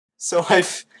So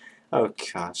oh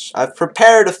gosh, I've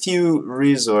prepared a few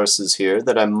resources here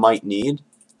that I might need.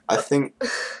 I think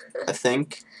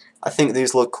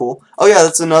these look cool. Oh yeah,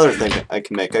 that's another thing I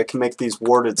can make. I can make these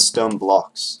warded stone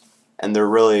blocks, and they're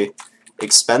really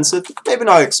expensive. Maybe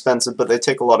not expensive, but they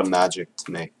take a lot of magic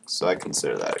to make, so I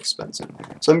consider that expensive.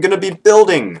 So I'm gonna be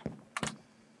building.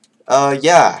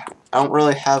 Yeah, I don't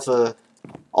really have a.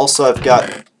 Also, I've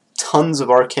got tons of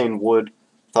arcane wood.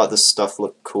 Thought this stuff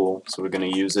looked cool, so we're gonna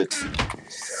use it.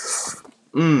 Desmo,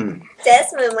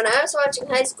 when I was watching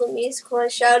High School Musical, I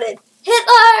shouted,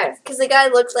 "Hitler!" because the guy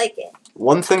looked like it.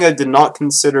 One thing I did not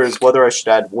consider is whether I should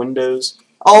add windows.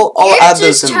 I'll add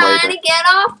those in later. You're just trying to get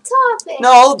off topic.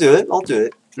 No, I'll do it. I'll do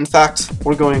it. In fact,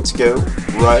 we're going to go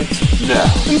right now.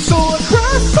 And so I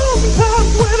cry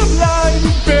sometimes when I'm lying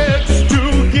in bed just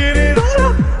to get it all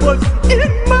out what's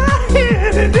in my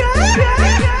head. And I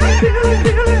feel it,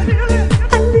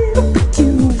 a little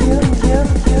peculiar.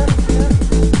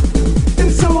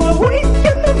 And so I wake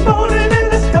in the morning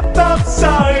and I step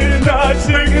outside and I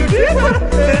take a deep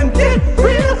breath and get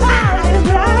real high and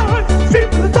I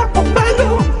sit to the top of my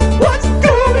lungs. What's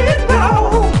going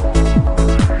on?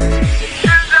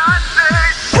 And I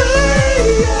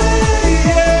say,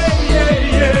 hey,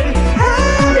 hey,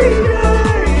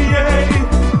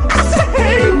 I say,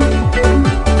 hey,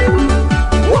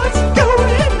 what's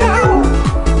going on?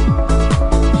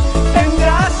 And I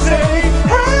say,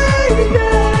 hey,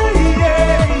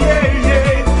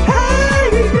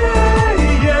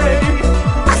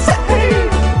 I say,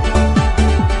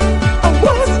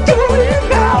 what's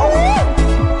going on?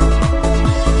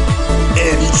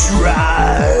 And he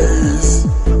tries.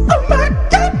 Oh my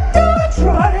God, do I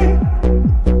try?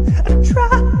 I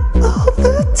try all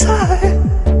the time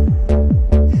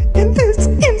in this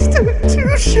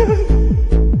institution.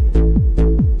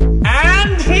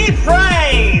 And he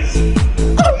prays.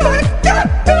 Oh my God,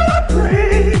 do I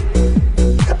pray?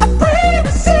 I pray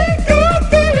every single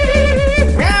day.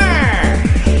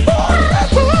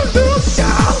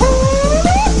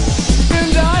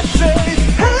 And I say,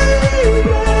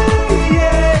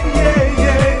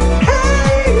 hey,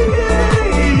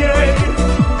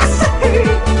 I say,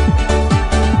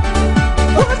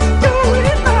 what's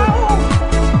going on?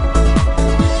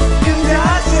 And I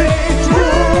say,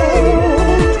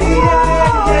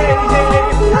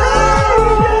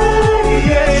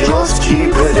 just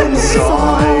keep it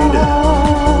inside.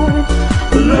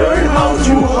 Learn how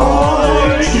to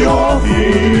hide your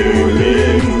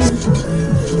feelings.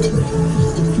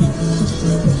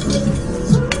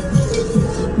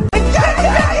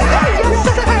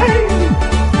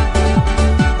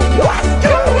 What's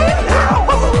going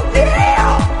on?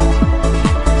 Yeah.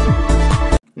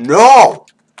 No!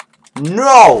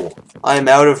 No! I'm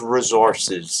out of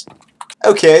resources.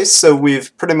 Okay, so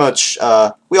we've pretty much,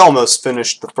 we almost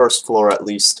finished the first floor at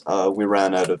least. We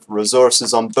ran out of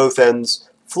resources on both ends,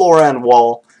 floor and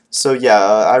wall. So yeah,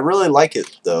 I really like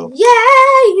it though. Yeah.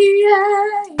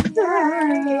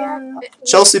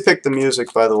 Chelsea picked the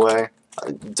music, by the way.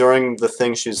 During the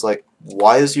thing, she's like,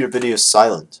 "Why is your video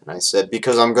silent?" And I said,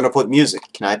 "Because I'm gonna put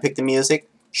music. Can I pick the music?"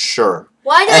 Sure.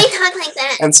 Why do we talk like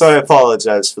that? And so I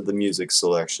apologize for the music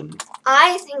selection.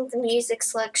 I think the music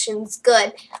selection's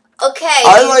good. Okay,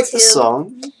 I like YouTube. the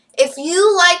song. If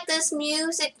you like this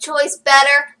music choice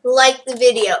better, like the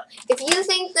video. If you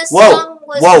think this Whoa, song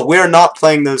was... whoa, we're not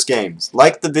playing those games.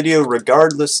 Like the video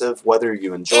regardless of whether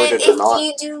you enjoyed it or not.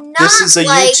 And if you do not This is a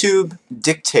like... YouTube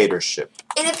dictatorship.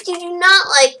 And if you do not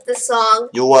like the song...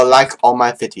 You will like all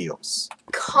my videos.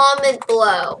 Comment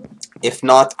below. If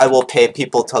not, I will pay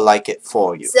people to like it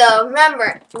for you. So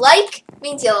remember, like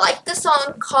means you like the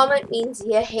song, comment means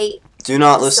you hate. Do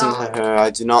not listen to her. I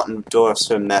do not endorse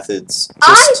her methods.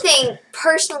 I think,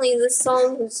 personally, this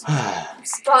song is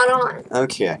spot on.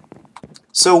 Okay.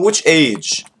 So, which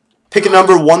age? Pick a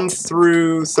number 1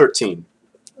 through 13.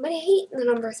 But I hate the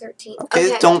number 13.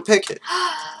 Okay, don't pick it.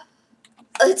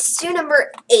 Let's do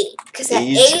number 8. Because at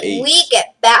Age 8, we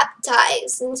get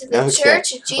baptized into the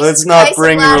Church of Jesus Let's not Christ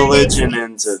bring of Latter-day religion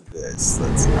Saints. into this.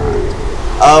 Let's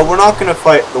not. We're not going to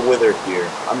fight the Wither here.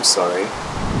 I'm sorry.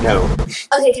 No.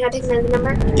 Okay, can I pick another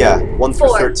number? Yeah, 1 through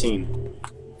 4. 13.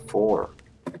 4.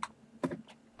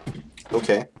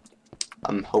 Okay.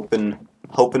 I'm hoping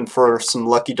for some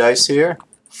lucky dice here.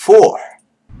 4.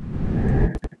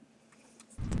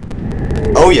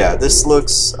 Oh yeah, this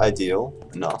looks ideal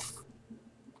enough.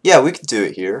 Yeah, we could do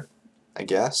it here, I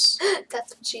guess.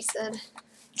 That's what she said.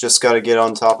 Just gotta get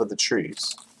on top of the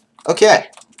trees.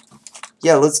 Okay.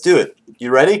 Yeah, let's do it.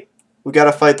 You ready? We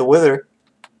gotta fight the Wither.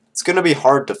 It's gonna be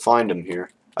hard to find him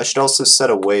here. I should also set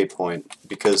a waypoint,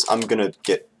 because I'm gonna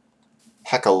get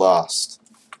hecka lost.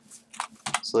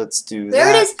 So let's do There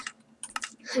that. it is.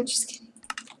 I'm just kidding.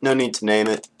 No need to name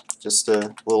it. Just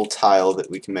a little tile that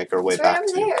we can make our way It's right back over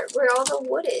to. there, where all the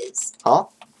wood is. Huh?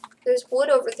 There's wood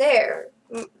over there.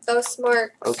 Those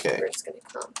marks Okay. are just gonna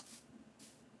come.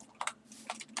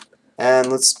 And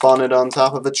let's spawn it on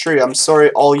top of a tree. I'm sorry,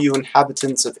 all you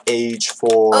inhabitants of age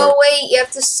 4. Oh wait, you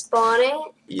have to spawn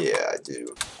it? Yeah, I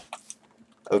do.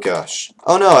 Oh gosh.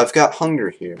 Oh no, I've got hunger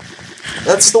here.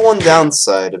 That's the one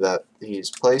downside about these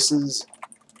places.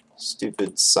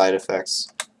 Stupid side effects.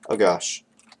 Oh gosh.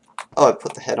 Oh, I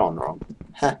put the head on wrong.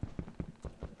 Heh.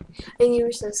 And you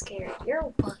were so scared. You're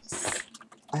a wuss.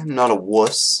 I am not a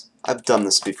wuss. I've done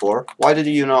this before. Why did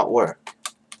you not work?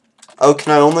 Oh,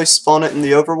 can I only spawn it in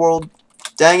the overworld?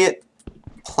 Dang it.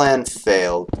 Plan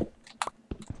failed.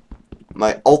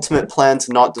 My ultimate plan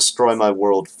to not destroy my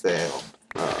world failed.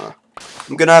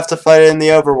 I'm gonna have to fight it in the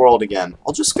overworld again.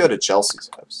 I'll just go to Chelsea's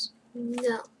house.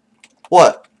 No.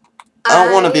 What? I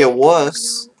don't want to be a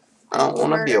wuss. No. I don't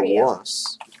want to be a Murder you.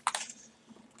 wuss.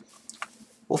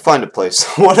 We'll find a place.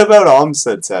 What about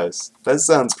Omsed's house? That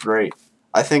sounds great.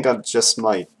 I think I just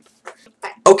might.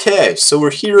 Okay, so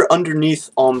we're here underneath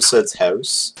Omsed's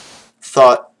house.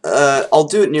 Thought, I'll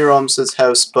do it near Omsed's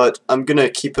house, but I'm gonna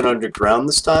keep it underground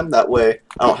this time. That way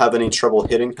I don't have any trouble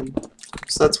hitting him.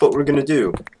 So that's what we're gonna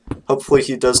do. Hopefully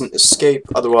he doesn't escape,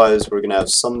 otherwise we're gonna have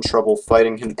some trouble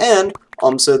fighting him, and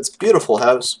Omsed's beautiful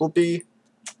house will be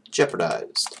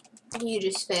jeopardized. You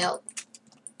just failed.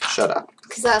 Shut up.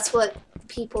 Because that's what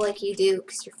people like you do,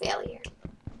 because you're a failure.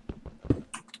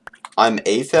 I'm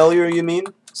a failure, you mean?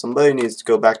 Somebody needs to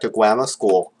go back to grammar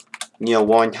school. You know,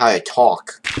 learn how to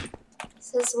talk.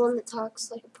 Says the one that talks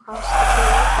like a prostitute.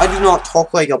 I do not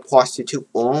talk like a prostitute.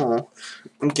 Oh,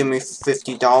 give me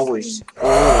 $50.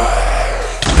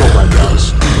 Oh my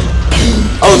gosh.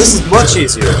 Oh, this is much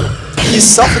easier. He's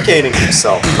suffocating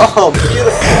himself. Oh,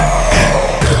 beautiful.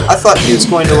 I thought he was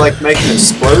going to like make an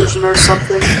explosion or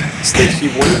something, so that he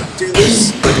wouldn't do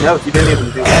this, but no, he didn't even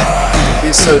do that.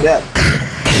 He's so dead.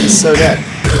 He's so dead.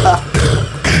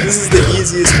 This is the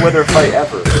easiest wither fight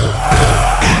ever.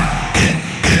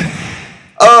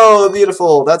 Oh,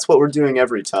 beautiful. That's what we're doing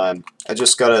every time. I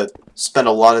just gotta spend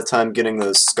a lot of time getting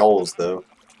those skulls, though.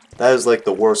 That is like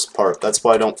the worst part. That's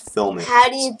why I don't film it. How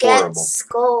do you It's get horrible.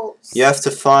 skulls? You have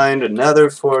to find another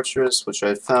fortress, which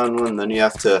I found one, then you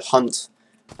have to hunt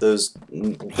those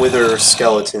wither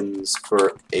skeletons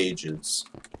for ages.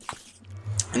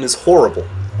 And it's horrible.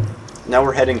 Now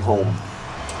we're heading home.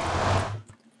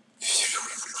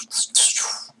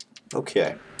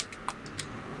 Okay.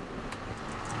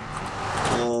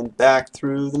 And back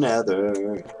through the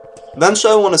nether.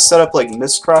 Eventually I want to set up like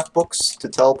Mistcraft books to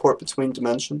teleport between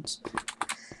dimensions.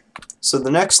 So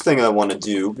the next thing I want to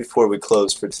do before we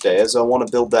close for today is I want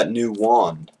to build that new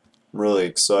wand. I'm really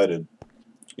excited.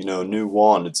 You know, new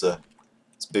wand, it's a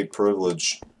big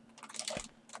privilege.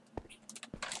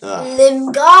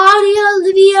 Limgardia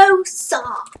Leviosa.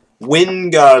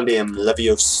 Wingardium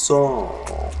Leviosa.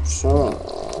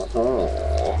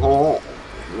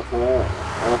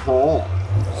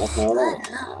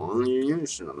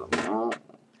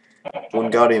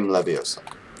 Wingardium Leviosa.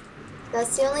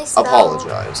 That's the only spell.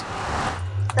 Apologize.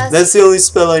 That's That's the only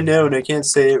spell I know and I can't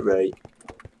say it right.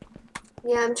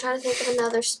 yeah, I'm trying to think of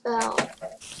another spell.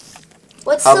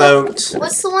 What's How the about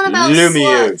what's the one about slugs?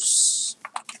 Lumiose?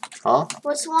 Huh?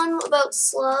 What's the one about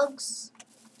slugs?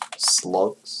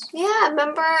 Slugs? Yeah,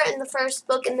 remember in the first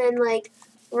book, and then like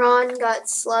Ron got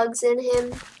slugs in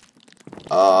him.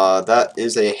 That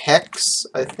is a hex,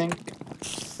 I think.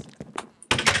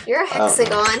 You're a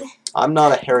hexagon. I'm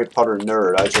not a Harry Potter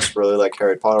nerd. I just really like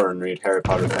Harry Potter and read Harry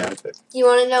Potter fanfic. You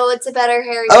want to know what's a better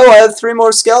Harry? Oh, I have 3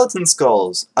 more skeleton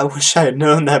skulls. I wish I had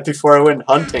known that before I went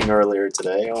hunting earlier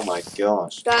today. Oh my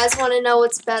gosh. You guys want to know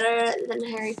what's better than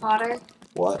Harry Potter?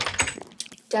 What?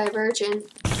 Divergent.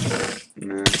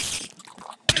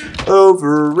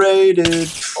 Overrated.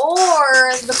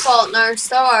 Or The Fault in Our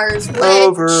Stars, which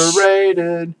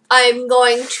Overrated. I'm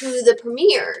going to the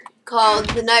premiere called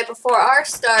The Night Before Our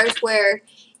Stars, where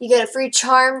you get a free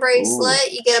charm bracelet,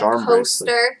 Ooh, you get a charm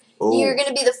poster. Ooh. You're going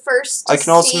to be the first to I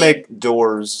can also see, make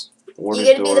doors. you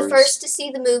get to be the first to see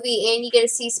the movie, and you get to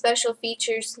see special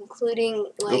features, including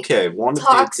like Okay, one of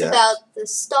talks the about the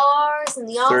stars and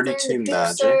the author, 32 and the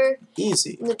magic. producer,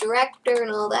 Easy. and the director,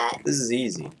 and all that, This is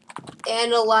easy.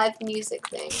 and a live music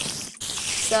thing.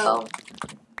 So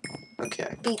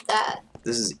Okay, beat that.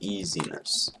 this is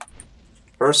easiness.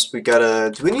 First, we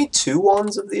gotta. Do we need 2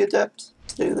 wands of the adept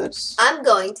to do this? I'm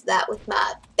going to that with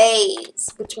my bays,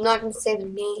 which I'm not going to say their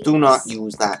names. Do not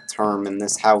use that term in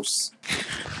this house.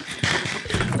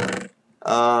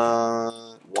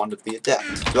 Wand of the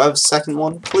adept. Do I have a second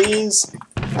one, please?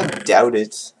 I doubt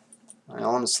it. I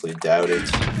honestly doubt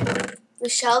it.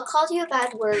 Michelle called you a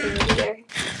bad word in here.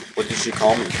 What did she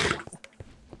call me?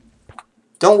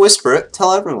 Don't whisper it.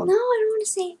 Tell everyone. No, I don't want to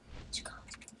say.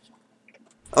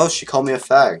 Oh, she called me a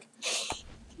fag.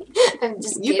 I'm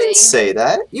just You kidding. can say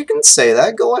that. You can say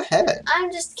that. Go ahead.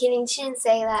 I'm just kidding. She didn't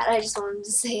say that. I just wanted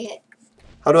to say it.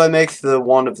 How do I make the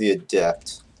Wand of the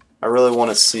Adept? I really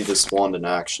want to see this wand in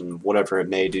action, whatever it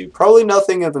may do. Probably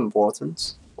nothing of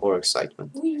importance or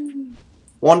excitement.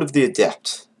 Wand of the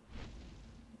Adept.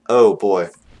 Oh boy.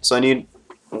 So I need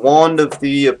Wand of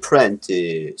the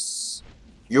Apprentice.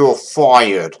 You're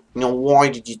fired. Now why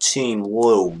did your team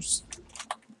lose?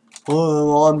 Oh,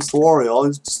 well, I'm sorry. I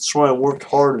was just trying to work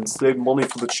hard and save money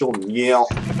for the children. Yeah,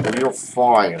 well, you're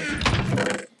fired.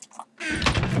 Do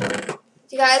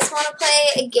you guys want to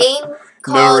play a game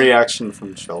No called... reaction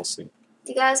from Chelsea. Do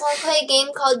you guys want to play a game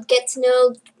called Get to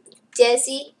Know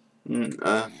Desi?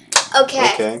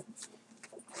 Okay.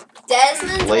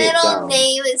 Desmond's Lay it middle down.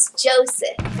 name is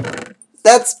Joseph.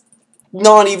 That's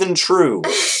not even true.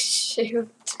 Shoot.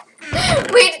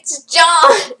 Wait, it's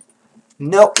John.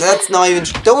 No, that's not even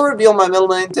true. Don't reveal my middle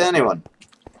name to anyone.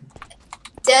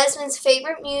 Desmond's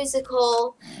favorite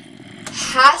musical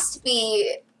has to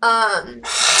be,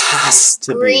 Has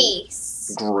to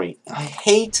Grease. be. Great. I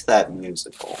hate that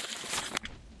musical.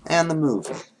 And the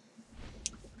movie.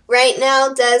 Right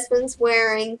now, Desmond's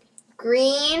wearing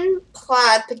green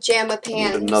plaid pajama I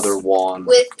pants. need another wand.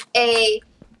 With a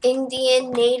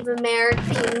Indian Native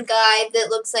American guy that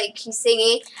looks like he's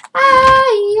singing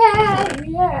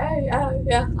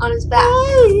on his back.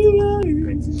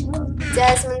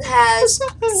 Desmond has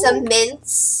some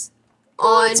mints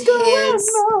on his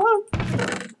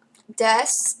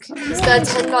desk. He's got a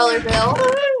 $10 bill.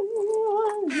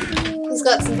 He's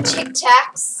got some Tic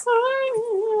Tacs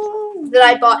that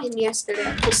I bought him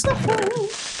yesterday.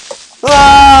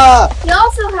 Ah! He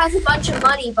also has a bunch of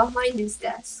money behind his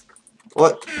desk.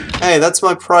 What? Hey, that's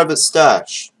my private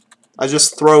stash. I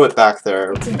just throw it back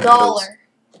there. It's $1.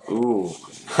 Ooh,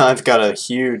 I've got a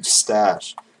huge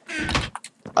stash.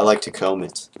 I like to comb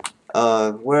it.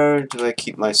 Where do I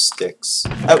keep my sticks?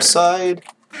 Outside?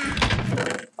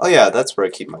 Oh yeah, that's where I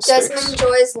keep my Desmond sticks.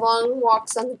 enjoys long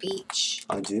walks on the beach.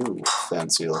 I do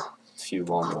fancy a few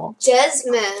long walks.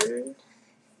 Desmond,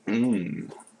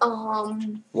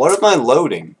 What am I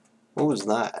loading? What was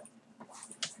that?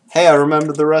 Hey, I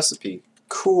remembered the recipe.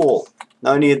 Cool.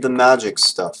 Now I need the magic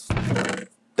stuff.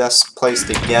 Best place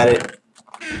to get it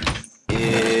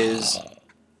is...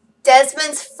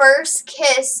 Desmond's first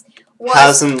kiss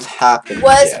hasn't happened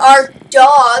was yet. our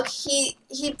dog. He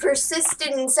persisted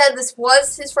and said this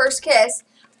was his first kiss.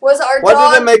 Was our Why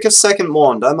dog did I make a second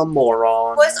wand? I'm a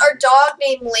moron. was our dog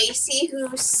named Lacey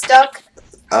who stuck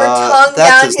her tongue that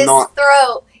down does his not-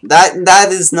 throat. That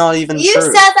is not even You true.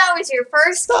 said that was your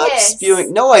first Stop kiss.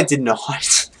 spewing. No, I did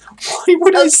not. Why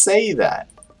would I say that?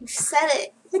 You said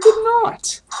it. I did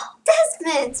not.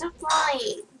 Desmond, stop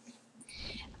lying.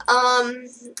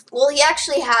 Well, he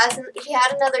actually hasn't. He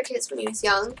had another kiss when he was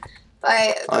young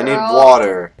by a girl I need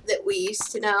water. that we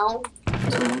used to know.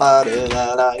 Somebody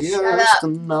that I used up. to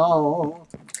know.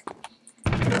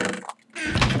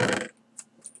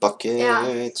 Bucket.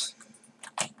 Yeah.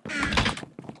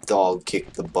 Dog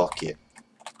kicked the bucket.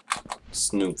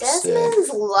 Snoop said. Desmond's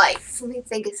life. Let me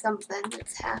think of something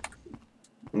that's happened.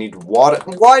 I need water.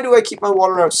 Why do I keep my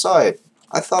water outside?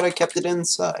 I thought I kept it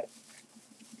inside.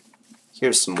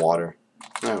 Here's some water.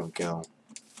 There we go.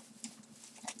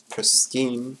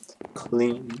 Pristine,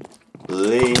 clean,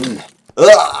 lean.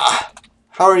 Ugh!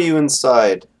 How are you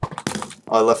inside?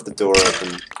 Oh, I left the door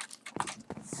open.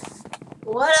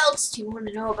 What else do you want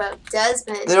to know about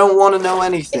Desmond? They don't want to know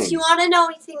anything. If you want to know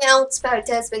anything else about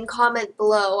Desmond, comment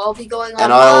below. I'll be going online.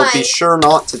 And I'll be sure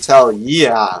not to tell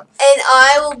ya. And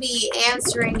I will be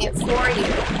answering it for you.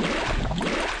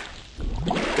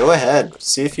 Go ahead.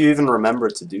 See if you even remember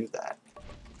to do that.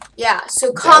 Yeah,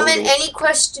 so comment Download. any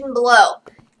question below.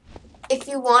 If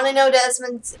you want to know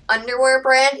Desmond's underwear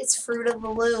brand, it's Fruit of the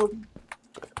Loom.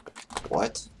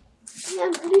 What? Yeah,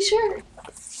 I'm pretty sure.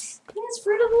 It's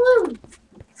Fruit of the Loom.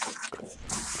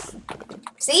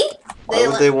 See? Why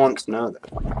would they want to know that?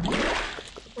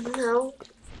 I don't know.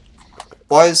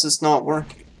 Why is this not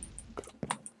working?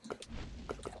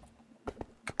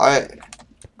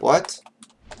 What?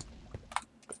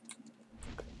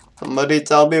 Somebody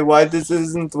tell me why this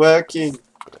isn't working.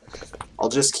 I'll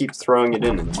just keep throwing it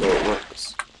in until it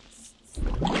works.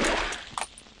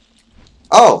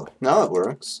 Oh, now it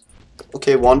works.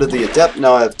 Okay, Wand of the Adept.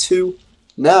 Now I have 2.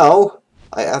 Now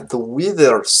I have the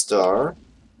Wither Star.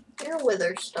 You're a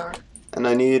Wither Star. And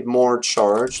I need more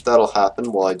charge. That'll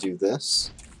happen while I do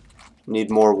this. Need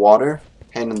more water.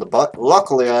 Pain in the butt.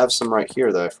 Luckily, I have some right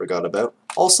here that I forgot about.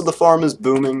 Also, the farm is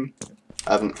booming.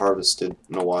 I haven't harvested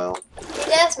in a while. Hey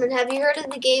Desmond, have you heard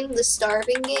of the game, The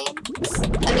Starving Game?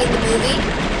 I mean, the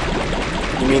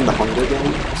movie? You mean the Hunger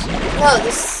Games? No,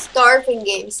 The Starving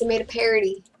Games. They made a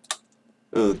parody.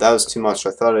 Ooh, that was too much.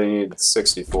 I thought I needed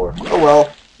 64. Oh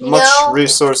well. You Much know,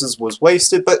 resources was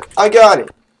wasted, but I got it.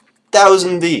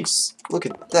 1,000 Vs. Look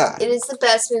at that. it is the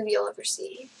best movie you'll ever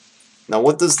see. Now,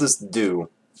 what does this do?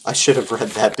 I should have read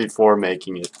that before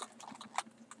making it.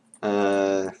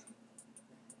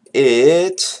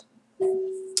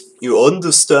 Your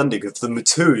understanding of the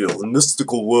material and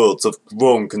mystical worlds have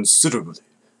grown considerably,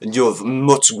 and you have a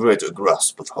much greater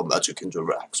grasp of how magic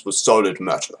interacts with solid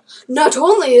matter. Not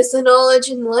only is the knowledge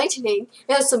enlightening,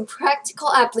 it has some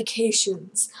practical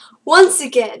applications. Once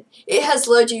again, it has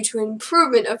led you to an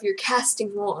improvement of your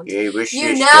casting wand.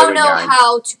 You now know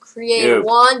how to create a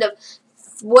wand of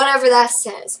whatever that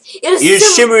says. It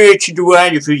is similar to the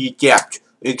wand of the adept,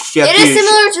 except it is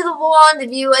similar to the wand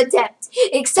of you adept,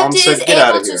 except it is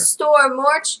able to store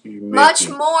much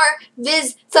more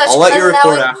viz such I'll let you record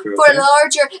allowing after, for okay?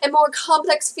 larger and more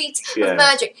complex feats Yeah. of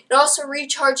magic. It also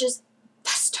recharges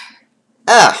faster.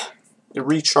 Ah, it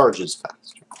recharges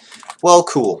faster. Well,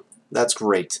 cool. That's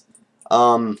great.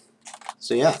 So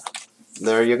yeah,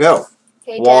 there you go.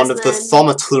 Hey, Wand of the Desmond,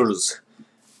 Thaumaturge.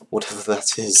 Whatever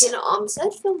that is. can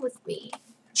Amsa film with me?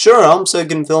 Sure, Amsa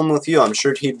can film with you. I'm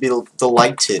sure he'd be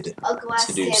delighted I'll go ask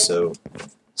to do him. so.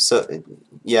 So,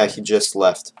 yeah, he just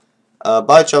left.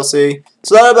 Bye, Chelsea.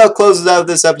 So that about closes out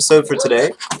this episode for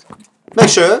today. Make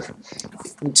sure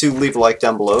to leave a like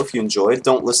down below if you enjoyed.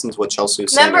 Don't listen to what Chelsea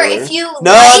was saying Remember, earlier. if you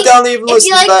No, like, don't even if listen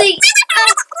you to that. like the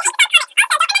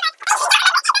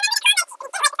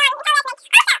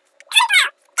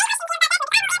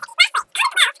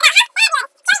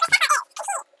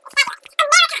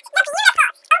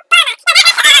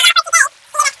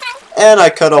And I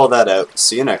cut all that out.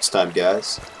 See you next time,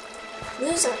 guys.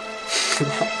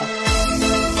 loser.